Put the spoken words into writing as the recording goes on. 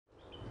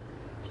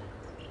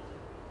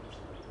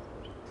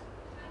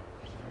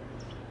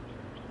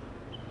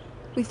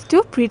With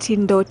 2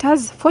 preteen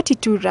daughters,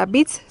 42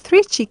 rabbits,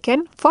 3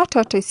 chicken, 4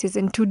 tortoises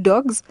and 2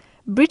 dogs,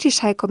 British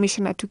High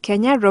Commissioner to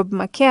Kenya Rob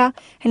Macaire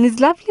and his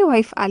lovely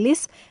wife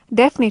Alice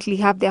definitely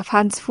have their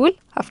hands full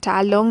after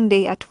a long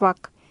day at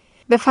work.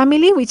 The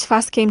family, which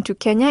first came to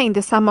Kenya in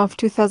the summer of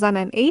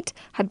 2008,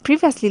 had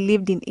previously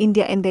lived in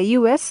India and the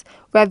US,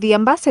 where the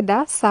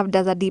ambassador served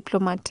as a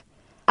diplomat.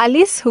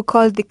 Alice, who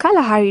called the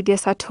Kalahari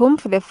Desert home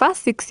for the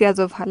first 6 years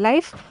of her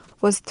life,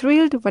 was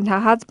thrilled when her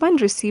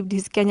husband received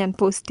his Kenyan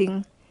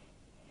posting.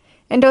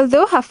 And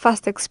although her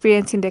first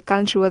experience in the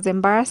country was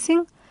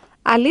embarrassing,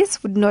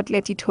 Alice would not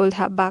let it hold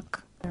her back.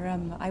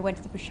 I went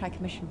to the British High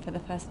Commission for the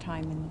first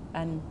time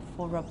and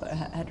before Robert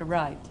had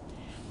arrived.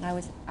 And I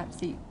was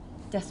absolutely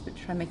desperate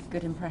to try and make a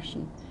good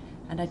impression.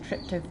 And I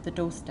tripped over the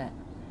doorstep.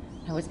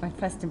 That was my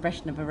first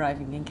impression of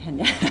arriving in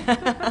Kenya.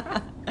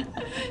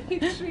 You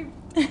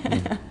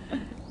tripped.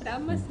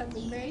 That must have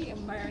been very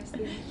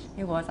embarrassing.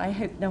 It was. I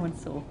hope no one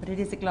saw, but it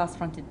is a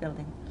glass-fronted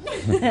building.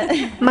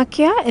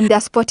 Macaire and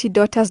their spotty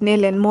daughters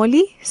Nell and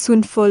Molly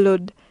soon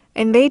followed,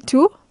 and they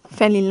too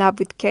fell in love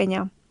with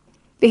Kenya.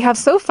 They have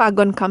so far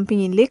gone camping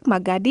in Lake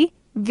Magadi,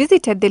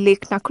 visited the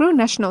Lake Nakuru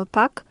National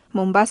Park,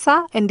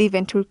 Mombasa, and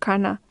even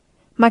Turkana.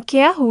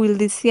 Macaire, who will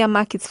this year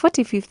mark his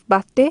 45th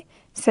birthday,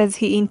 says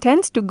he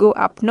intends to go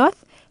up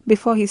north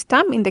before his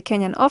term in the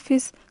Kenyan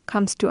office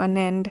comes to an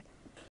end.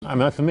 I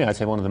mean, for me, I'd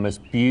say one of the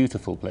most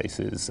beautiful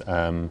places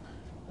in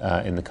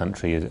the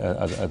country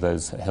are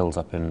those hills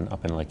up in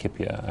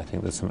Laikipia. I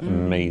think there's some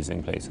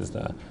amazing places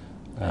there.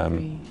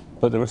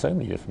 But there are so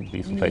many different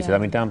beautiful places. I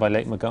mean, down by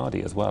Lake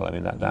Magadi as well. I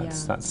mean,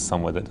 that's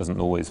somewhere that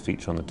doesn't always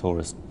feature on the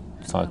tourist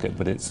circuit,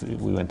 but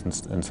we went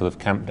and sort of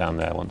camped down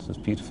there once. It was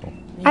beautiful.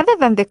 Other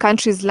than the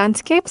country's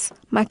landscapes,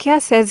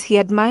 Macaire says he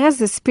admires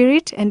the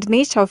spirit and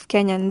nature of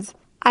Kenyans.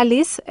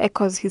 Alice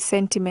echoes his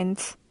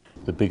sentiments.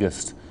 The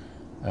biggest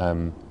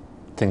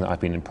thing that I've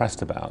been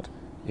impressed about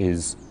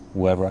is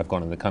wherever I've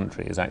gone in the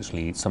country is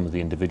actually some of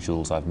the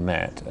individuals I've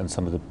met and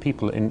some of the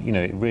people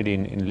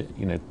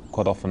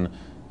quite often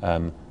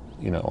on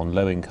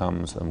low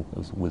incomes and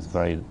with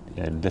very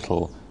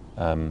little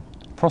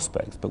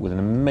prospects, but with an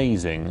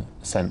amazing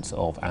sense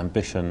of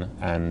ambition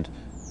and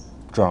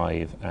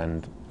drive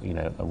and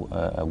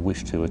a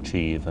wish to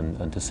achieve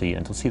and to see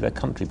their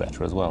country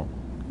better as well.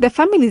 The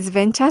family's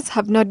ventures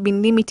have not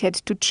been limited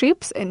to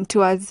trips and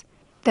tours.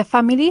 The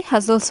family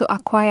has also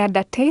acquired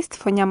a taste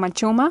for nyama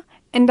choma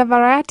and a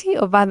variety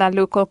of other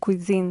local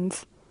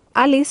cuisines.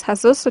 Alice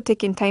has also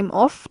taken time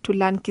off to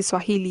learn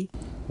Kiswahili.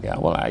 Yeah,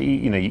 well,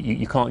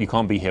 you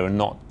can't be here and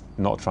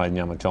not try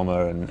nyama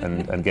choma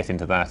and get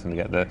into that and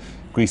get the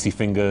greasy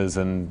fingers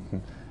and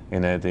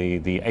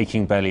the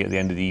aching belly at the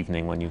end of the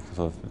evening when you've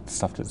sort of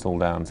stuffed it all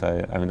down.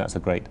 So I mean that's a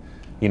great,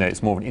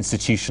 it's more of an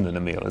institution than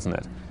a meal, isn't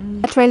it?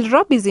 But while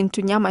Rob is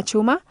into nyama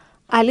choma,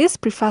 Alice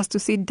prefers to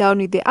sit down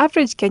with the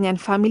average Kenyan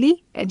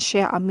family and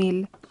share a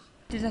meal.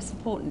 It is less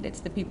important.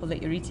 It's the people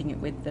that you're eating it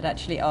with that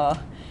actually are,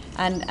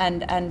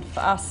 and for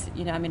us,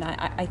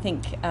 I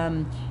think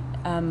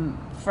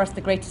for us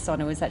the greatest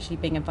honour was actually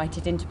being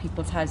invited into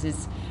people's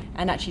houses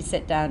and actually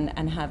sit down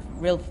and have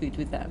real food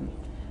with them.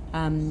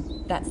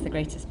 That's the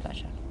greatest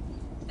pleasure.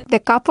 The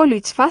couple,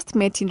 which first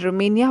met in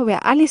Romania, where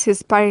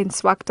Alice's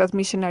parents worked as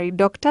missionary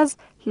doctors,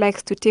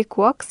 likes to take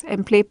walks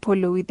and play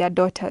polo with their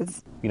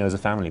daughters. As a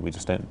family, we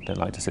just don't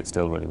like to sit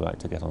still, really. We like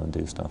to get on and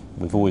do stuff.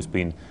 We've always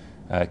been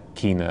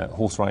keen at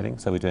horse riding,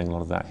 so we're doing a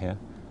lot of that here.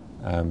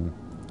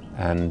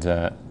 And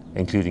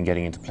including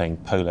getting into playing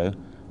polo,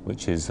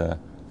 which is,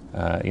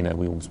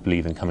 we always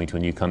believe in coming to a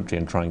new country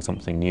and trying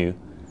something new.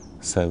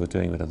 So we're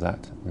doing a bit of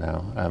that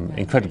now,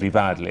 incredibly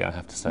badly, I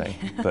have to say.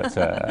 But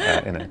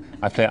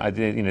I play.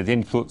 The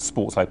only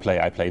sports I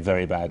play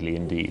very badly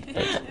indeed,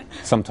 but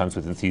sometimes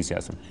with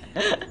enthusiasm.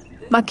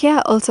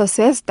 Macaire also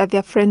says that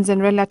their friends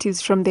and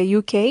relatives from the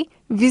UK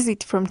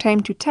visit from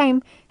time to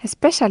time,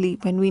 especially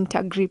when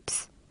winter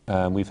grips.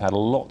 We've had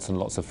lots and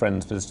lots of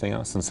friends visiting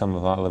us, and some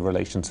of our other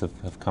relations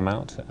have come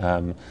out.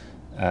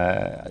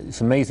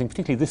 It's amazing,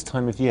 particularly this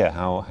time of year,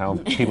 how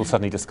people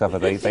suddenly discover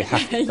they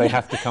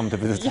have to come to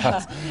visit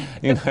us.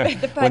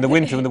 When the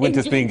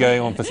winter's been going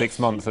on for 6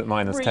 months at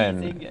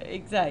 -10.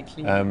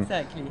 Exactly.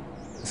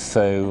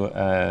 So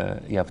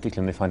particularly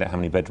when they find out how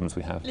many bedrooms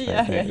we have.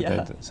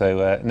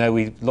 So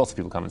lots of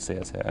people come and see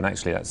us here, and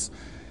actually that's.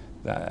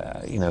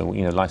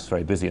 Life's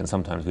very busy, and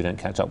sometimes we don't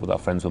catch up with our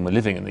friends when we're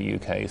living in the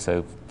UK.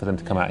 So for them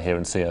to come out here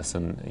and see us,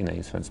 and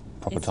you spend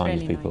proper time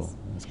really with people,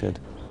 nice. It's good.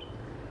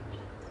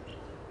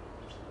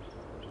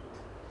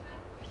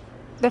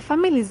 The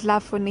family's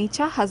love for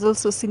nature has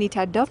also seen it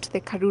adopt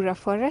the Karura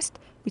forest,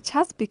 which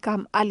has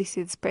become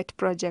Alice's pet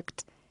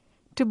project.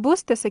 To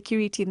boost the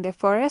security in the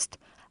forest,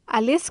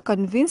 Alice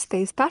convinced the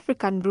East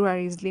African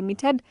Breweries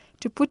Limited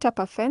to put up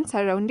a fence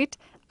around it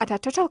at a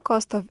total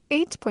cost of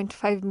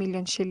 8.5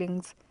 million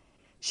shillings.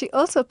 She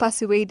also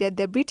persuaded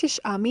the British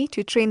Army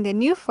to train the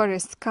new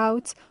forest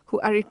scouts who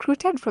are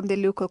recruited from the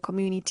local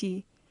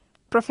community.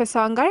 Professor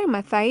Wangari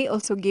Maathai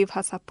also gave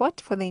her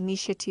support for the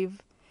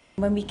initiative.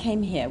 When we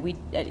came here, we,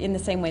 in the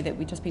same way that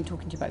we've just been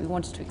talking to you about, we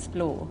wanted to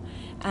explore.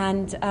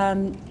 And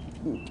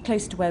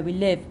close to where we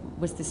live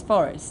was this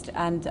forest,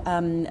 and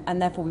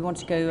therefore we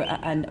wanted to go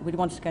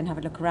and have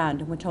a look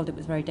around, and we're told it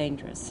was very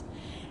dangerous.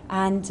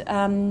 And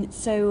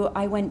so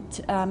I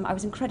went. I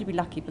was incredibly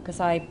lucky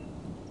because I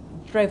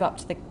drove up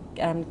to the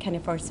Kenya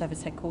Forest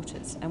Service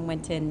headquarters and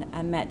went in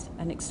and met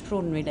an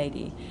extraordinary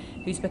lady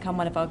who's become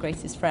one of our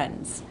greatest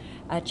friends,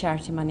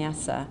 Charity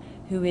Manyasa,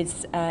 who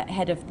is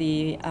head of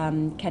the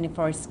Kenya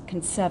Forest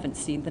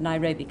Conservancy, the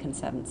Nairobi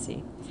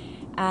Conservancy.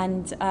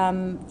 And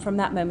from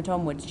that moment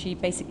onwards, she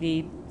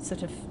basically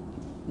sort of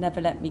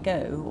never let me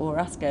go, or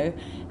us go,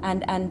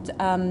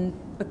 and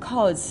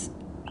because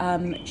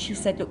she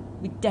said, look,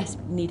 we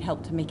desperately need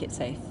help to make it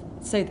safe,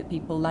 so that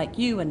people like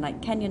you and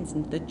like Kenyans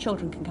and the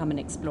children can come and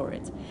explore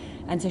it.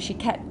 And so she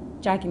kept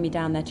dragging me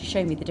down there to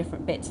show me the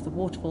different bits, the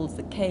waterfalls,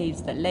 the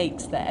caves, the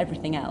lakes, the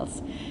everything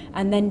else.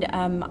 And then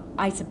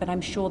I said, but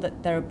I'm sure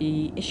that there will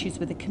be issues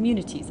with the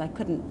communities. I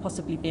couldn't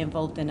possibly be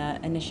involved in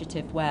an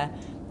initiative where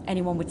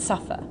anyone would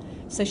suffer.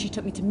 So she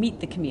took me to meet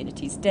the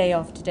communities. Day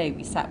after day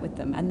we sat with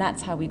them, and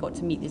that's how we got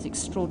to meet these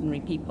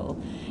extraordinary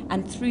people.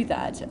 And through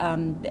that,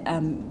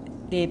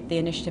 the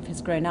initiative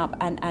has grown up,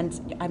 and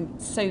I'm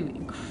so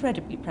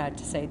incredibly proud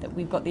to say that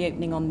we've got the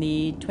opening on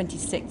the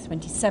 26th,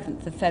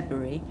 27th of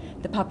February,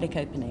 the public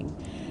opening.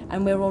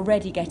 And we're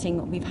already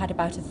we've had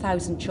about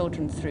 1,000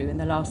 children through in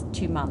the last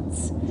 2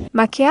 months.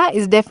 Macaire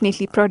is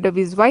definitely proud of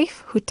his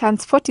wife, who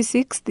turns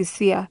 46 this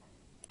year,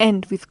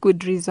 and with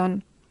good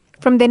reason.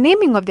 From the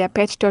naming of their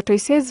pet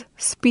tortoises,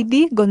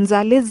 Speedy,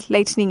 Gonzales,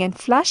 Lightning and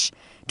Flash,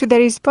 to the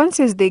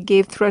responses they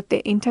gave throughout the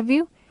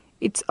interview,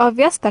 it's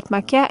obvious that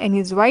Macaire and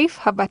his wife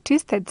have a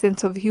twisted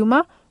sense of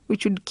humor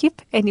which would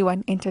keep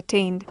anyone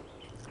entertained.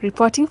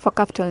 Reporting for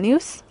Capital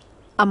News,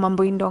 I'm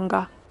Ambo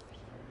Indonga.